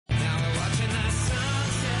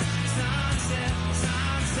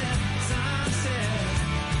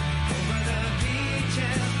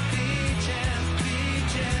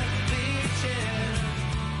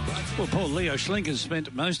Poor Leo Schlink has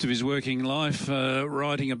spent most of his working life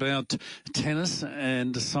writing about tennis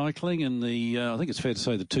and cycling, and I think it's fair to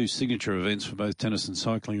say the two signature events for both tennis and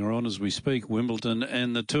cycling are on as we speak, Wimbledon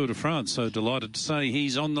and the Tour de France. So delighted to say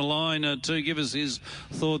he's on the line to give us his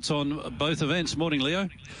thoughts on both events. Morning, Leo.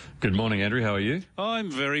 Good morning, Andrew. How are you?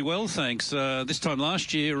 I'm very well, thanks. This time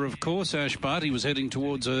last year, of course, Ash Barty was heading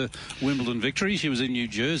towards a Wimbledon victory. She was in New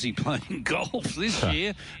Jersey playing golf. This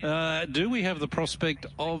year, do we have the prospect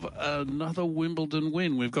of another Wimbledon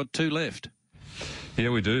win? We've got two left. Yeah,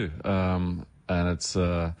 we do. And it's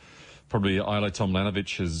probably Ajla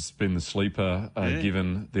Tomljanovic has been the sleeper,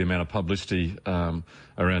 given the amount of publicity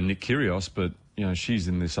around Nick Kyrgios, but you know, she's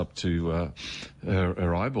in this up to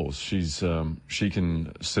her eyeballs. She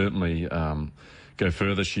can certainly go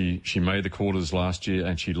further. She made the quarters last year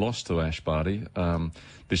and she lost to Ash Barty.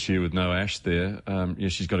 This year with no Ash there,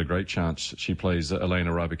 she's got a great chance. She plays Elena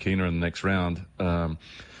Rybakina in the next round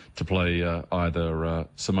to play either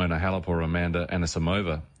Simona Halep or Amanda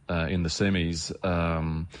Anisimova in the semis.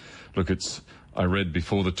 I read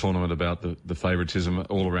before the tournament about the favouritism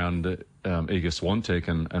all around Iga Swiatek,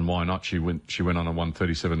 and why not? She went on and won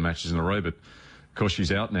 37 matches in a row, but of course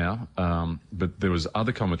she's out now. But there was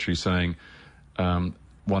other commentary saying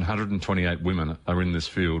 128 women are in this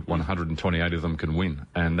field, 128 of them can win,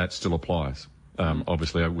 and that still applies,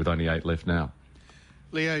 obviously with only 8 left now.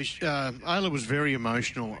 Leo, Ajla was very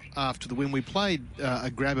emotional after the win. We played a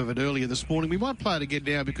grab of it earlier this morning. We might play it again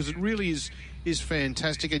now because it really is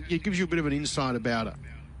fantastic. It gives you a bit of an insight about it.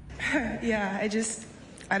 Yeah,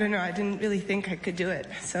 I don't know. I didn't really think I could do it.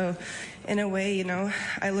 So in a way, you know,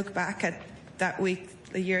 I look back at that week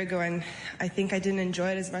a year ago and I think I didn't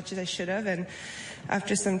enjoy it as much as I should have. And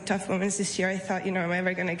after some tough moments this year, I thought, you know, am I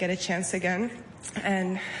ever going to get a chance again?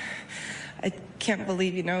 And I can't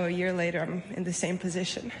believe, you know, a year later I'm in the same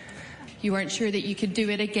position. You weren't sure that you could do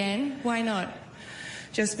it again? Why not?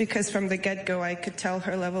 Just because from the get-go I could tell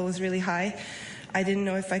her level was really high. I didn't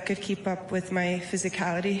know if I could keep up with my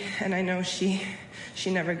physicality, and I know she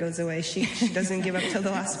never goes away. She doesn't give up till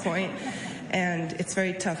the last point, and it's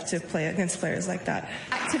very tough to play against players like that.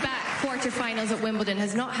 Back-to-back quarterfinals at Wimbledon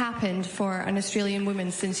has not happened for an Australian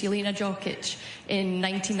woman since Jelena Jokic in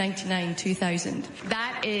 1999-2000.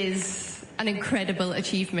 That is an incredible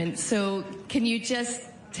achievement. So can you just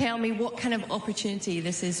tell me what kind of opportunity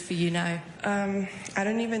this is for you now? I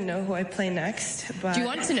don't even know who I play next. But do you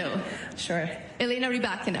want to know? Sure. Elena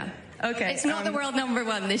Rybakina. Okay. It's not the world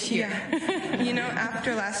 #1 this year. Yeah. You know,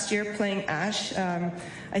 after last year playing Ash,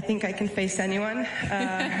 I think I can face anyone.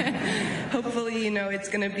 Hopefully, you know, it's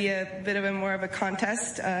going to be a bit of more of a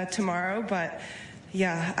contest tomorrow. But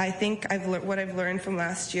yeah, I think what I've learned from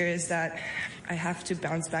last year is that I have to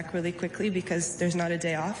bounce back really quickly because there's not a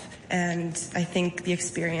day off. And I think the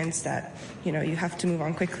experience that, you know, you have to move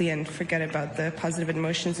on quickly and forget about the positive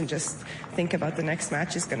emotions and just think about the next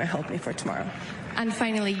match is going to help me for tomorrow. And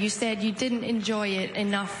finally, you said you didn't enjoy it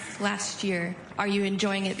enough last year. Are you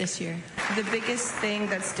enjoying it this year? The biggest thing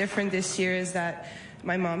that's different this year is that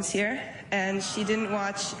my mom's here, and she didn't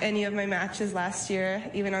watch any of my matches last year.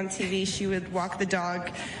 Even on TV, she would walk the dog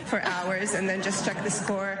for hours and then just check the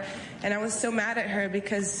score. And I was so mad at her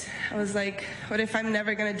because I was like, what if I'm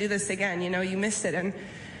never going to do this again? You know, you missed it. And,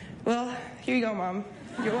 well, here you go, Mom.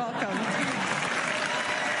 You're welcome.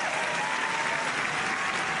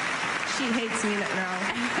 She hates me now.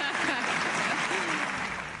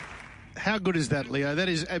 How good is that, Leo? That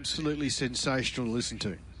is absolutely sensational to listen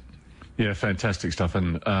to. Yeah, fantastic stuff.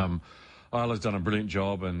 And Ajla's done a brilliant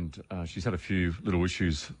job, and she's had a few little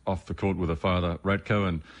issues off the court with her father, Ratko,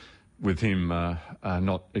 and with him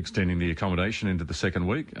not extending the accommodation into the second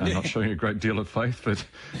week, not showing a great deal of faith, but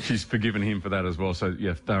she's forgiven him for that as well. So,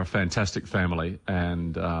 yeah, they're a fantastic family,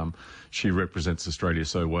 and she represents Australia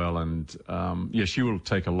so well. And, yeah, she will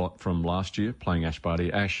take a lot from last year playing Ash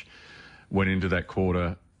Barty. Ash went into that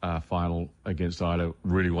quarter final against Ajla,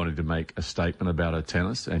 really wanted to make a statement about her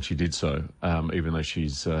tennis, and she did so, even though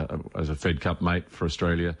she's, as a Fed Cup mate for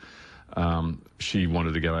Australia, she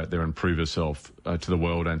wanted to go out there and prove herself to the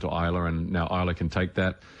world and to Ajla, and now Ajla can take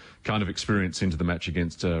that kind of experience into the match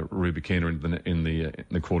against Rybakina in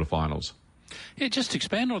the quarterfinals. Yeah, just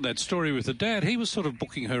expand on that story with the dad. He was sort of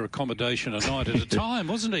booking her accommodation a night at a time,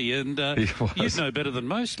 wasn't he? And you'd know better than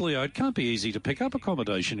most, Leo. It can't be easy to pick up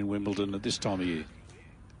accommodation in Wimbledon at this time of year.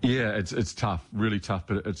 Yeah, it's tough, really tough,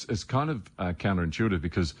 but it's kind of counterintuitive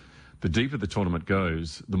because the deeper the tournament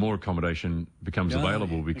goes, the more accommodation becomes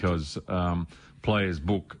available because players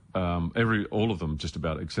book, all of them just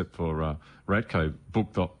about, except for Ratko,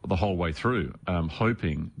 book the whole way through,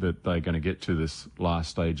 hoping that they're going to get to this last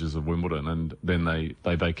stages of Wimbledon, and then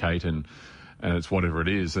they vacate and and it's whatever it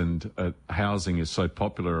is. And housing is so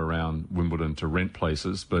popular around Wimbledon to rent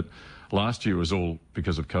places. But last year it was all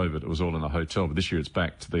because of COVID. It was all in a hotel. But this year it's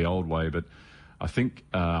back to the old way. But I think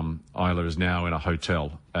Isla is now in a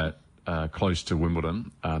hotel at close to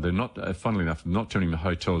Wimbledon. They're not, funnily enough, not turning the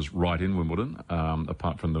hotels right in Wimbledon,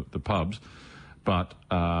 apart from the pubs. But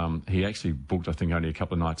he actually booked, I think, only a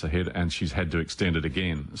couple of nights ahead, and she's had to extend it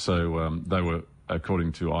again. So they were,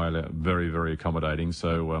 according to Isla, very, very accommodating.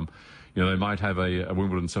 So, they might have a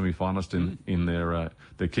Wimbledon semi-finalist in their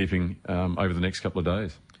keeping over the next couple of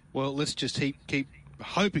days. Well, let's just keep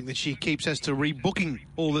hoping that she keeps us to rebooking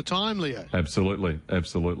all the time, Leo. Absolutely.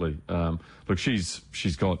 Look,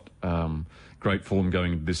 she's got great form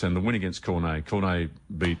going into this, and the win against Cornet. Cornet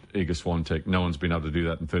beat Iga Swiatek. No one's been able to do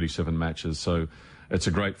that in 37 matches, so it's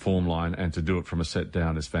a great form line, and to do it from a set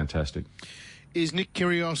down is fantastic. Is Nick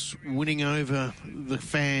Kyrgios winning over the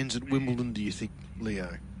fans at Wimbledon, do you think,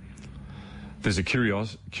 Leo? There's a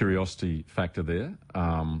curiosity factor there,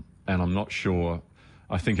 and I'm not sure.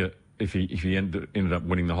 I think if he ended up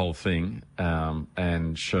winning the whole thing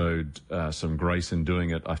and showed some grace in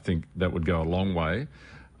doing it, I think that would go a long way.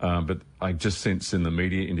 But I just sense in the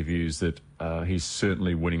media interviews that he's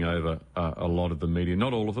certainly winning over a lot of the media.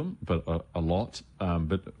 Not all of them, but a lot.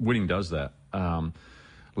 But winning does that.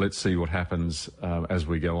 Let's see what happens as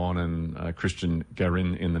we go on. And Christian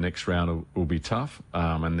Garin in the next round will be tough.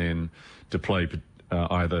 And then to play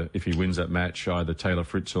either, if he wins that match, either Taylor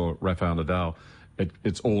Fritz or Rafael Nadal,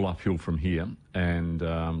 it's all uphill from here. And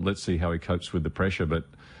let's see how he copes with the pressure. But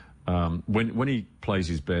when he plays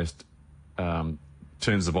his best,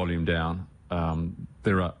 turns the volume down,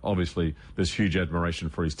 there's huge admiration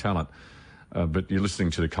for his talent. But you're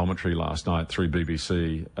listening to the commentary last night through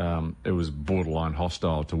BBC, it was borderline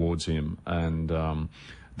hostile towards him, and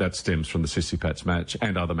that stems from the Tsitsipas match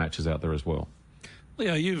and other matches out there as well.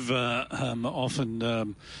 Leo, you've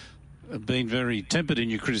often been very tempered in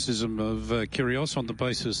your criticism of Kyrgios on the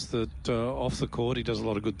basis that off the court he does a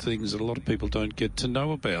lot of good things that a lot of people don't get to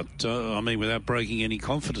know about. Without breaking any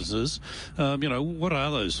confidences, what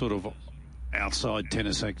are those sort of outside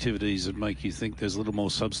tennis activities that make you think there's a little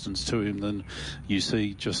more substance to him than you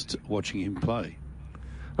see just watching him play?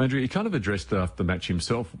 Andrew, he kind of addressed the match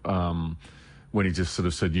himself when he just sort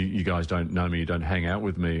of said, you guys don't know me, you don't hang out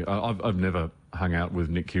with me. I've never hung out with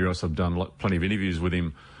Nick Kyrgios. I've done plenty of interviews with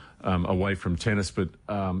him away from tennis, but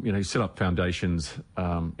he set up foundations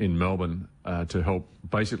in Melbourne to help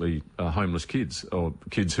basically homeless kids or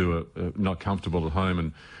kids who are not comfortable at home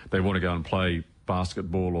and they want to go and play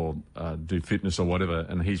basketball or do fitness or whatever,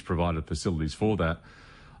 and he's provided facilities for that.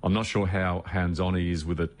 I'm not sure how hands-on he is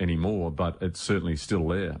with it anymore, but it's certainly still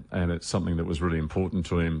there, and it's something that was really important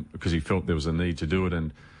to him because he felt there was a need to do it.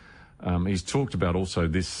 And he's talked about also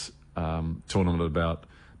this tournament about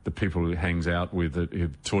the people who hangs out with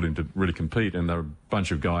who've taught him to really compete, and there are a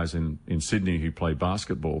bunch of guys in Sydney who play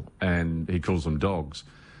basketball, and he calls them dogs.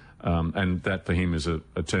 And that for him is a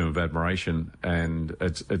term of admiration, and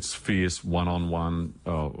it's fierce one-on-one,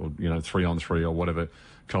 or 3-on-3 or whatever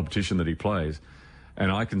competition that he plays. And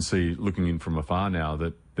I can see, looking in from afar now,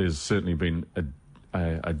 that there's certainly been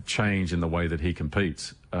a change in the way that he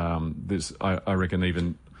competes. I reckon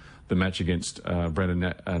even the match against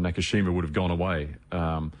Brandon Nakashima would have gone away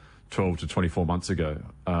 12 to 24 months ago.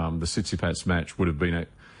 The Tsitsipas match would have been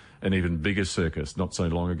an even bigger circus not so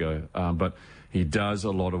long ago. But he does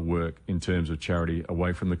a lot of work in terms of charity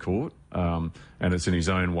away from the court, and it's in his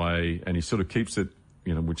own way, and he sort of keeps it,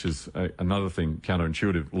 which is another thing,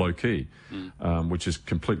 counterintuitive, low-key, which is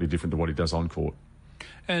completely different to what he does on court.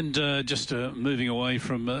 And just moving away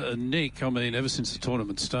from Nick, ever since the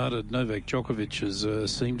tournament started, Novak Djokovic has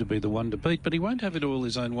seemed to be the one to beat, but he won't have it all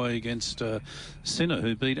his own way against Sinner,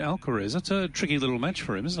 who beat Alcaraz. That's a tricky little match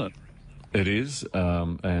for him, isn't it? It is,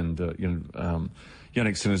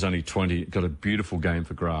 Jannik Sinner's only 20, got a beautiful game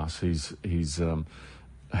for grass. He's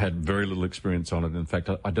had very little experience on it. In fact,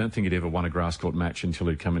 I don't think he'd ever won a grass court match until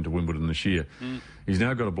he'd come into Wimbledon this year. He's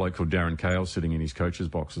now got a bloke called Darren Cahill sitting in his coach's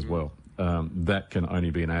box as well. That can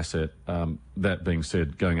only be an asset. That being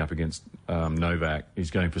said, going up against Novak,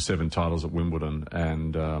 he's going for 7 titles at Wimbledon,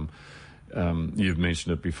 and you've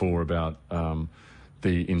mentioned it before about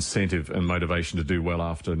the incentive and motivation to do well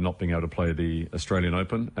after not being able to play the Australian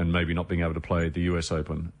Open and maybe not being able to play the US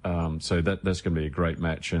Open. So that's going to be a great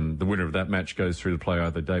match. And the winner of that match goes through to play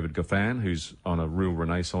either David Goffin, who's on a real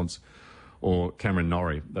renaissance, or Cameron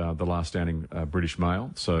Norrie, the last standing British male.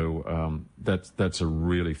 So that's a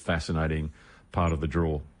really fascinating part of the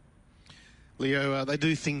draw. Leo, they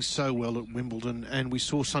do things so well at Wimbledon, and we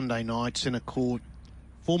saw Sunday night centre court,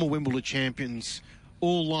 former Wimbledon champions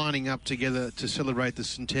all lining up together to celebrate the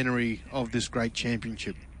centenary of this great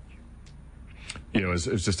championship. Yeah, it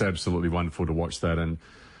was just absolutely wonderful to watch that, and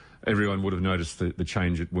everyone would have noticed the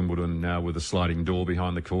change at Wimbledon now with a sliding door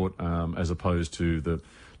behind the court, as opposed to the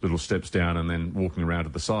little steps down and then walking around to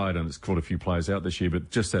the side, and it's caught a few players out this year, but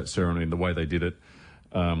just that ceremony and the way they did it,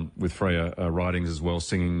 with Freya Ridings as well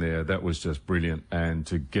singing there, that was just brilliant. And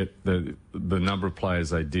to get the number of players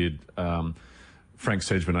they did, Frank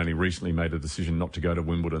Sedgman only recently made a decision not to go to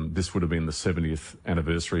Wimbledon. This would have been the 70th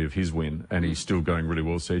anniversary of his win, and he's still going really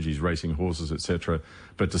well, Sedge. He's racing horses, etc.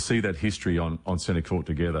 But to see that history on centre court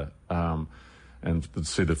together, and to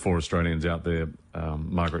see the 4 Australians out there,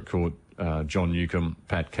 Margaret Court, John Newcombe,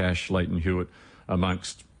 Pat Cash, Leighton Hewitt,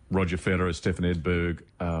 amongst Roger Federer, Stefan Edberg,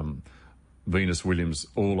 Venus Williams,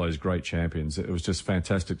 all those great champions. It was just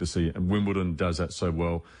fantastic to see, and Wimbledon does that so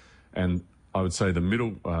well. And I would say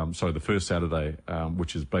the first Saturday,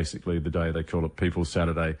 which is basically the day they call it People's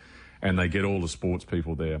Saturday, and they get all the sports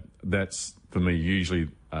people there. That's, for me, usually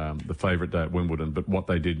the favourite day at Wimbledon. But what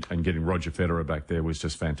they did and getting Roger Federer back there was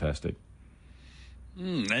just fantastic.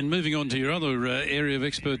 And moving on to your other area of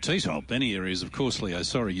expertise, many areas, of course, Leo.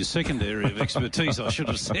 Sorry, your second area of expertise, I should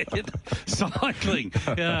have said, cycling.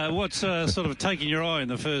 What's sort of taking your eye in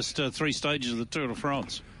the first 3 stages of the Tour de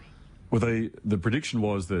France? Well, the prediction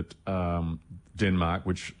was that Denmark,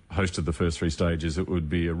 which hosted the first 3 stages, it would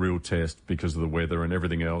be a real test because of the weather and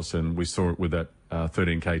everything else. And we saw it with that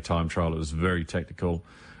 13K time trial. It was very technical.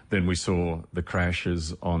 Then we saw the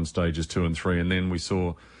crashes on stages 2 and 3. And then we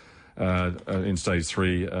saw in stage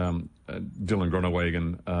 3, Dylan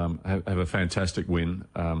Groenewegen have a fantastic win.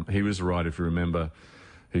 He was the rider, if you remember,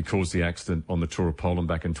 who caused the accident on the Tour of Poland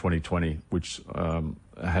back in 2020, which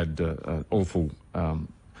had awful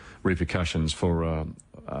repercussions for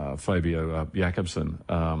Fabio Jakobsen.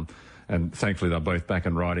 And thankfully, they're both back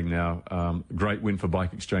and riding now. Great win for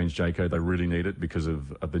Bike Exchange Jayco. They really need it because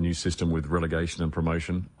of the new system with relegation and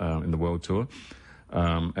promotion in the World Tour.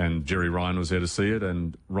 And Jerry Ryan was there to see it.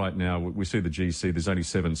 And right now, we see the GC. There's only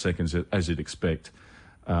 7 seconds, as you'd expect,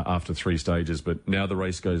 after 3 stages. But now the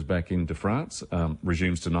race goes back into France,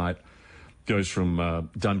 resumes tonight, goes from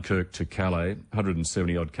Dunkirk to Calais,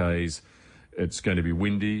 170-odd Ks. It's going to be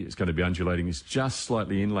windy. It's going to be undulating. It's just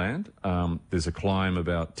slightly inland. There's a climb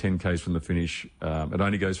about 10 Ks from the finish. It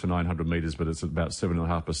only goes for 900 metres, but it's about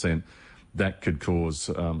 7.5%. That could cause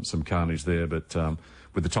some carnage there. But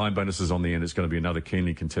with the time bonuses on the end, it's going to be another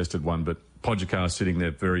keenly contested one. But Pogacar sitting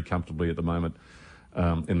there very comfortably at the moment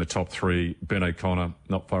in the top 3. Ben O'Connor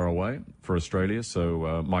not far away for Australia.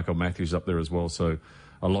 So Michael Matthews up there as well. So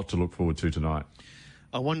a lot to look forward to tonight.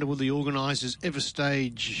 I wonder will the organisers ever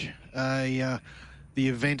stage the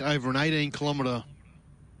event over an 18-kilometre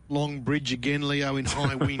long bridge again, Leo, in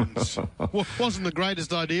high winds? Wasn't the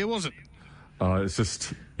greatest idea, was it? It's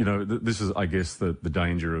just, this is, I guess, the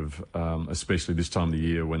danger of, especially this time of the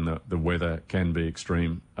year when the weather can be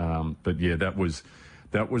extreme. But yeah, that was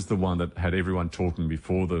the one that had everyone talking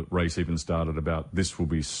before the race even started about this will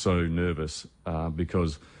be so nervous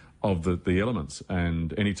because of the elements.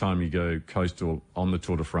 And anytime you go coastal on the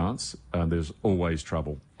Tour de France, there's always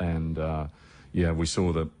trouble. And we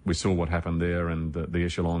saw what happened there, and the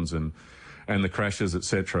echelons and the crashes,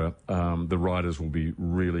 etc. The riders will be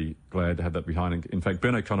really glad to have that behind. In fact,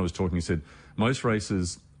 Ben O'Connor was talking. He said most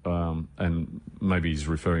races, and maybe he's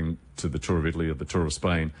referring to the Tour of Italy or the Tour of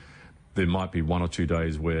Spain, there might be 1 or 2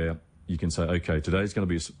 days where you can say, okay, today's going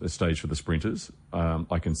to be a stage for the sprinters.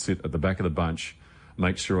 I can sit at the back of the bunch,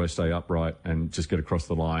 make sure I stay upright and just get across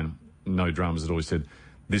the line. No dramas at all. He said,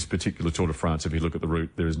 this particular Tour de France, if you look at the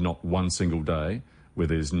route, there is not one single day where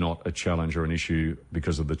there's not a challenge or an issue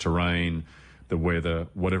because of the terrain, the weather,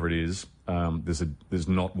 whatever it is. There's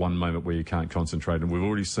not one moment where you can't concentrate. And we've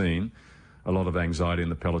already seen a lot of anxiety in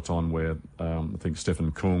the peloton where I think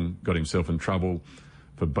Stefan Kung got himself in trouble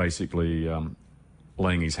for basically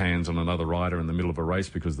laying his hands on another rider in the middle of a race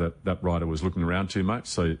because that rider was looking around too much.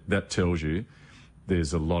 So that tells you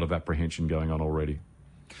there's a lot of apprehension going on already.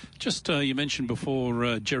 Just you mentioned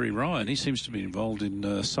before Jerry Ryan. He seems to be involved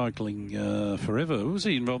in cycling forever. Was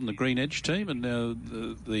he involved in the Green Edge team and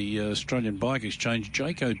the Australian Bike Exchange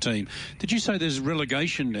Jayco team? Did you say there's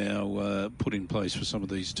relegation now put in place for some of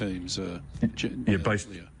these teams?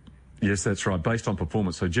 Yes, that's right. Based on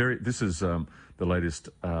performance. So Jerry, this is the latest,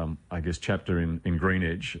 chapter in Green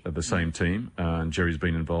Edge, the same team. And Jerry's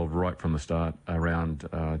been involved right from the start around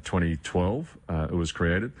 2012. It was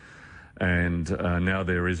created. And now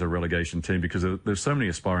there is a relegation team because there's so many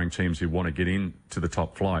aspiring teams who want to get into the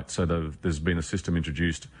top flight. So there's been a system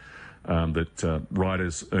introduced that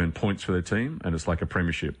riders earn points for their team, and it's like a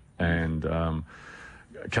premiership. And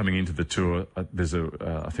coming into the tour, there's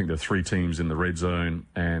I think there are 3 teams in the red zone,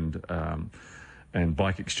 and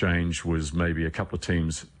Bike Exchange was maybe a couple of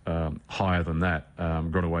teams higher than that.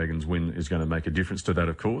 Groenewegen win is going to make a difference to that,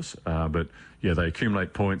 of course. But yeah, they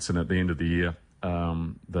accumulate points, and at the end of the year,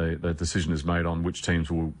 the decision is made on which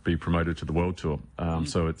teams will be promoted to the World Tour.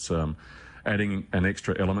 So it's adding an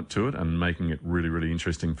extra element to it and making it really, really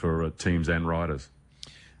interesting for teams and riders.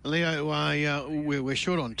 Leo, we're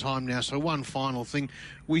short on time now, so one final thing.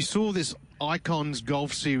 We saw this Icons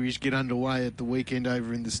Golf Series get underway at the weekend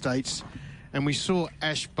over in the States, and we saw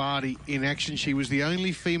Ash Barty in action. She was the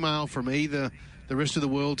only female from either the rest of the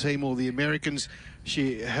world team or the Americans.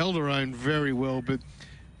 She held her own very well, but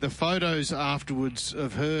the photos afterwards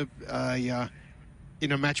of her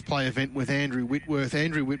in a match play event with Andrew Whitworth.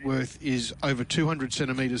 Andrew Whitworth is over 200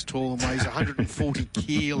 centimetres tall and weighs 140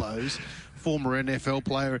 kilos, former NFL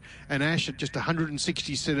player, and Ash at just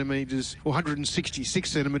 160 centimetres or 166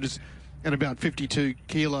 centimetres and about 52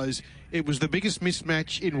 kilos. It was the biggest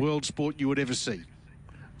mismatch in world sport you would ever see.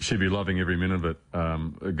 She'd be loving every minute of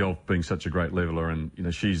it. Golf being such a great leveler, and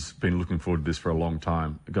she's been looking forward to this for a long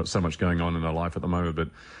time. Got so much going on in her life at the moment, but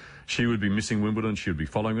she would be missing Wimbledon. She would be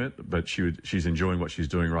following it, but she's enjoying what she's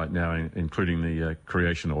doing right now, including the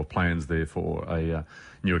creation or plans there for a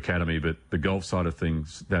new academy. But the golf side of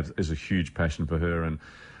things, that is a huge passion for her, and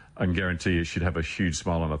I can guarantee you she'd have a huge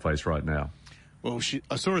smile on her face right now. Well,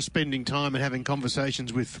 I saw her spending time and having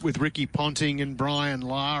conversations with Ricky Ponting and Brian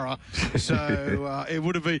Lara. So it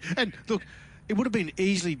would have been... And look, it would have been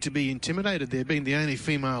easy to be intimidated there, being the only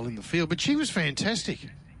female in the field. But she was fantastic.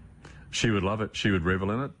 She would love it. She would revel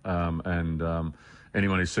in it. And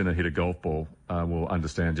anyone who's seen her hit a golf ball will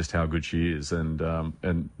understand just how good she is.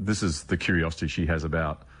 And this is the curiosity she has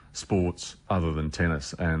about sports other than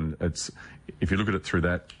tennis. And if you look at it through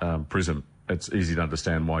that prism, it's easy to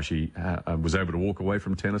understand why she was able to walk away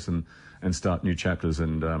from tennis and start new chapters.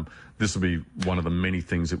 And this will be one of the many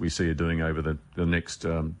things that we see her doing over the next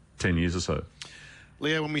 10 years or so.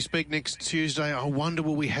 Leo, when we speak next Tuesday, I wonder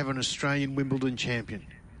will we have an Australian Wimbledon champion?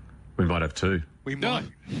 We might have 2. We might.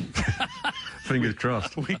 Fingers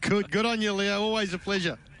crossed. We could. Good on you, Leo. Always a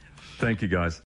pleasure. Thank you, guys.